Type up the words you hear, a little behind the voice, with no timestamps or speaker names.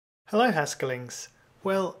Hello Haskellings.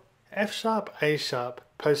 Well, F# A#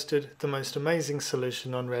 posted the most amazing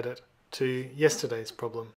solution on Reddit to yesterday's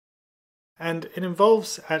problem. And it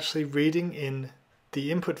involves actually reading in the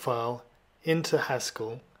input file into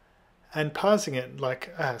Haskell and parsing it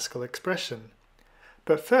like a Haskell expression.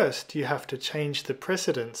 But first you have to change the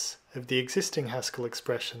precedence of the existing Haskell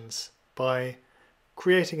expressions by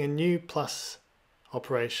creating a new plus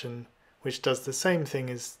operation which does the same thing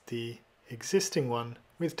as the existing one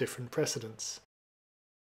with different precedence.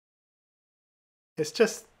 It's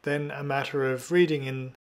just then a matter of reading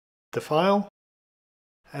in the file,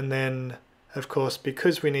 and then of course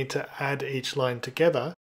because we need to add each line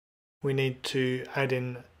together, we need to add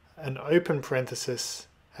in an open parenthesis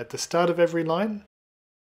at the start of every line,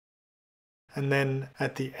 and then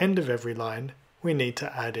at the end of every line we need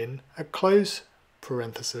to add in a close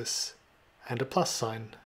parenthesis and a plus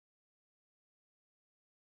sign.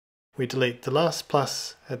 We delete the last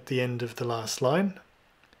plus at the end of the last line,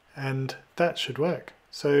 and that should work.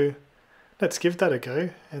 So let's give that a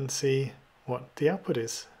go and see what the output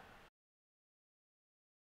is.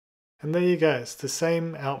 And there you go, it's the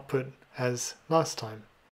same output as last time.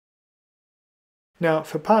 Now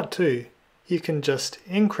for part 2, you can just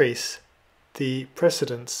increase the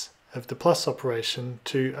precedence of the plus operation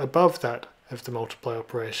to above that of the multiply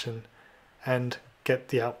operation and get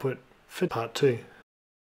the output for part 2.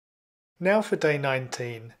 Now for day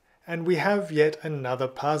 19, and we have yet another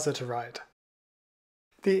parser to write.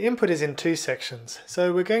 The input is in 2 sections,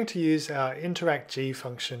 so we're going to use our interactG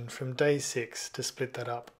function from day 6 to split that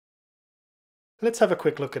up. Let's have a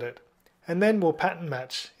quick look at it, and then we'll pattern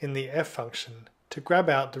match in the f function to grab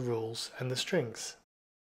out the rules and the strings.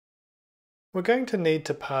 We're going to need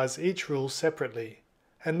to parse each rule separately,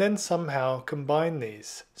 and then somehow combine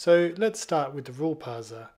these. So let's start with the rule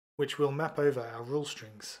parser, which will map over our rule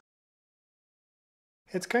strings.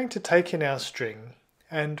 It's going to take in our string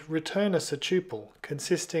and return us a tuple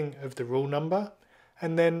consisting of the rule number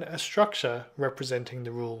and then a structure representing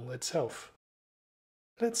the rule itself.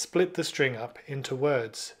 Let's split the string up into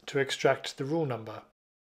words to extract the rule number.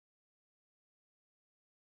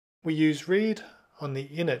 We use read on the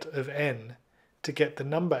init of n to get the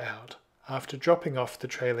number out after dropping off the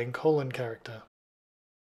trailing colon character.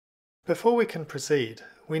 Before we can proceed,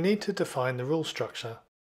 we need to define the rule structure.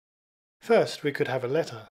 First, we could have a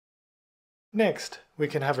letter. Next, we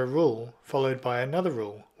can have a rule followed by another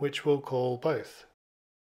rule, which we'll call both.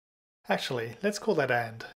 Actually, let's call that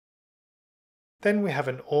AND. Then we have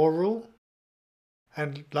an OR rule.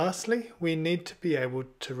 And lastly, we need to be able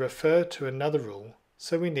to refer to another rule,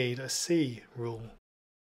 so we need a C rule.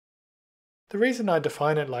 The reason I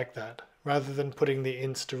define it like that, rather than putting the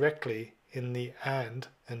ints directly in the AND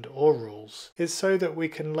and OR rules, is so that we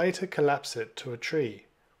can later collapse it to a tree,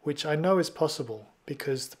 which I know is possible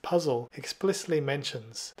because the puzzle explicitly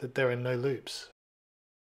mentions that there are no loops.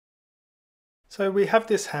 So we have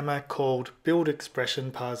this hammer called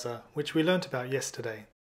buildExpressionParser, which we learnt about yesterday.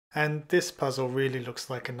 And this puzzle really looks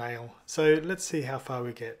like a nail, so let's see how far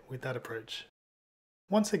we get with that approach.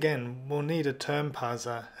 Once again, we'll need a term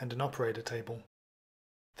parser and an operator table.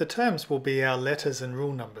 The terms will be our letters and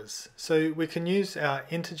rule numbers, so we can use our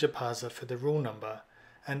integer parser for the rule number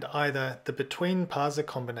and either the between parser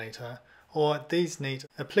combinator or these neat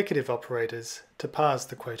applicative operators to parse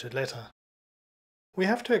the quoted letter. We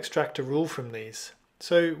have to extract a rule from these,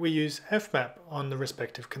 so we use fmap on the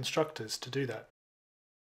respective constructors to do that.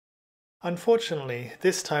 Unfortunately,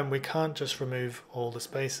 this time we can't just remove all the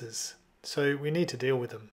spaces, so we need to deal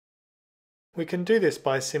with them. We can do this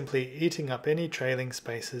by simply eating up any trailing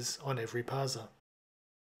spaces on every parser.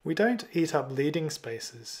 We don't eat up leading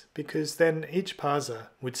spaces because then each parser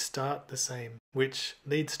would start the same, which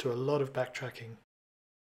leads to a lot of backtracking.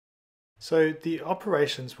 So the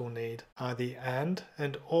operations we'll need are the AND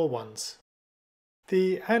and OR ones.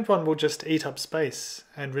 The AND one will just eat up space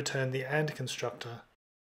and return the AND constructor.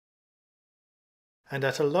 And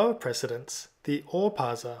at a lower precedence, the OR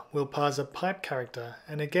parser will parse a pipe character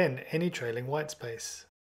and again any trailing whitespace.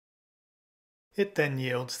 It then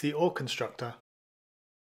yields the OR constructor.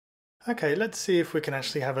 Okay, let's see if we can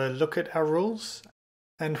actually have a look at our rules.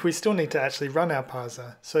 And we still need to actually run our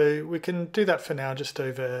parser, so we can do that for now just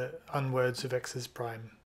over unwords of x's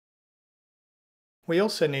prime. We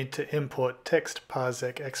also need to import text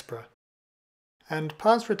parsec expr. And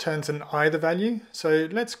parse returns an either value, so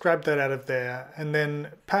let's grab that out of there and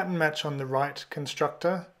then pattern match on the right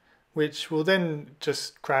constructor, which will then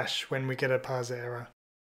just crash when we get a parser error.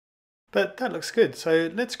 But that looks good,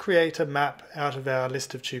 so let's create a map out of our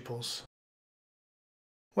list of tuples.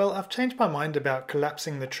 Well, I've changed my mind about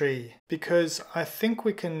collapsing the tree because I think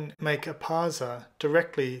we can make a parser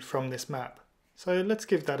directly from this map. So let's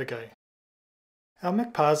give that a go. Our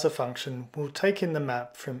makeParser function will take in the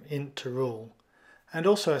map from int to rule, and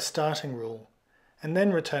also a starting rule, and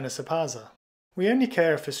then return us a parser. We only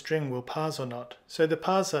care if a string will parse or not, so the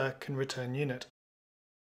parser can return unit.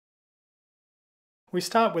 We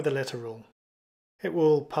start with a letter rule. It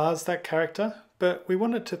will parse that character, but we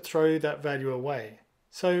want it to throw that value away,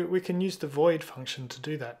 so we can use the void function to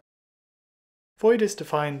do that. Void is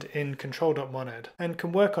defined in control.monad and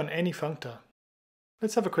can work on any functor.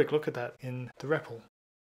 Let's have a quick look at that in the REPL.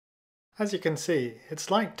 As you can see, it's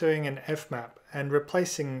like doing an fmap and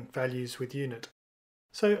replacing values with unit.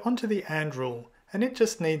 So onto the AND rule, and it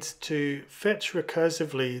just needs to fetch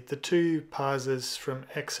recursively the two parsers from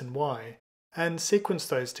x and y and sequence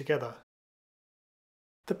those together.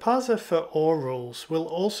 The parser for OR rules will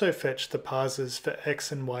also fetch the parsers for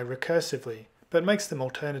x and y recursively, but makes them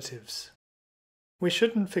alternatives. We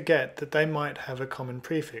shouldn't forget that they might have a common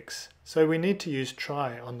prefix, so we need to use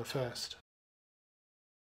try on the first.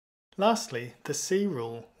 Lastly, the C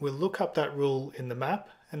rule will look up that rule in the map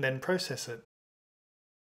and then process it.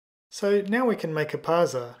 So now we can make a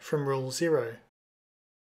parser from rule 0.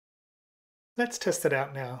 Let's test it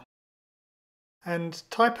out now. And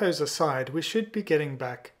typos aside, we should be getting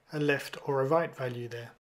back a left or a right value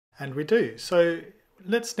there. And we do. So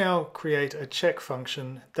let's now create a check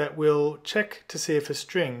function that will check to see if a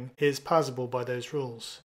string is parsable by those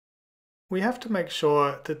rules. We have to make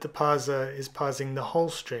sure that the parser is parsing the whole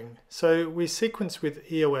string, so we sequence with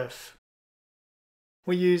EOF.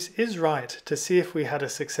 We use isWrite to see if we had a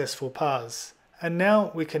successful parse, and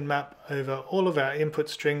now we can map over all of our input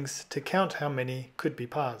strings to count how many could be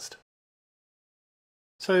parsed.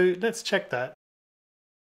 So let's check that,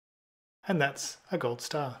 and that's a gold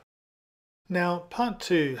star. Now part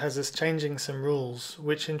 2 has us changing some rules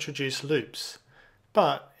which introduce loops,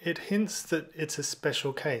 but it hints that it's a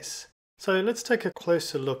special case. So let's take a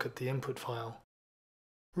closer loop at the input file.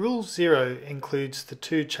 Rule 0 includes the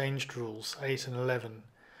two changed rules, 8 and 11,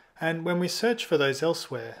 and when we search for those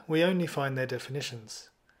elsewhere, we only find their definitions.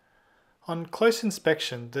 On close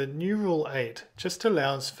inspection, the new rule 8 just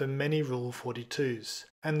allows for many rule 42s,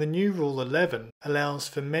 and the new rule 11 allows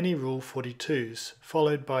for many rule 42s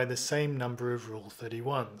followed by the same number of rule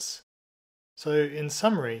 31s. So in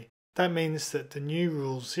summary, that means that the new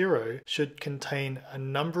rule 0 should contain a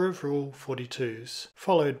number of rule 42s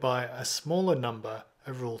followed by a smaller number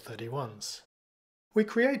of rule 31s. We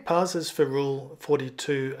create parsers for rule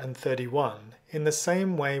 42 and 31 in the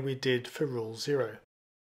same way we did for rule 0.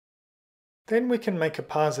 Then we can make a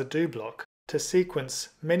parser do block to sequence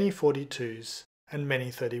many 42s and many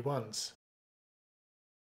 31s.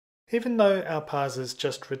 Even though our parsers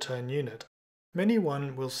just return unit,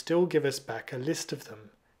 many1 will still give us back a list of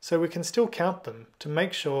them, so we can still count them to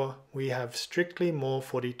make sure we have strictly more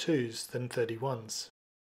 42s than 31s.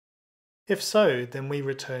 If so, then we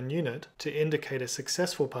return unit to indicate a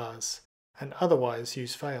successful parse, and otherwise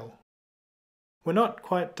use fail. We're not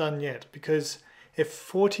quite done yet, because if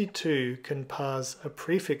 42 can parse a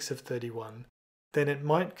prefix of 31, then it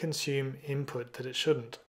might consume input that it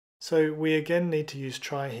shouldn't. So we again need to use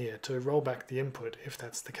try here to roll back the input if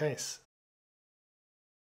that's the case.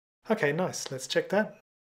 Okay, nice, let's check that.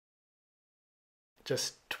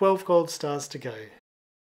 Just 12 gold stars to go.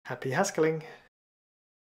 Happy Haskelling!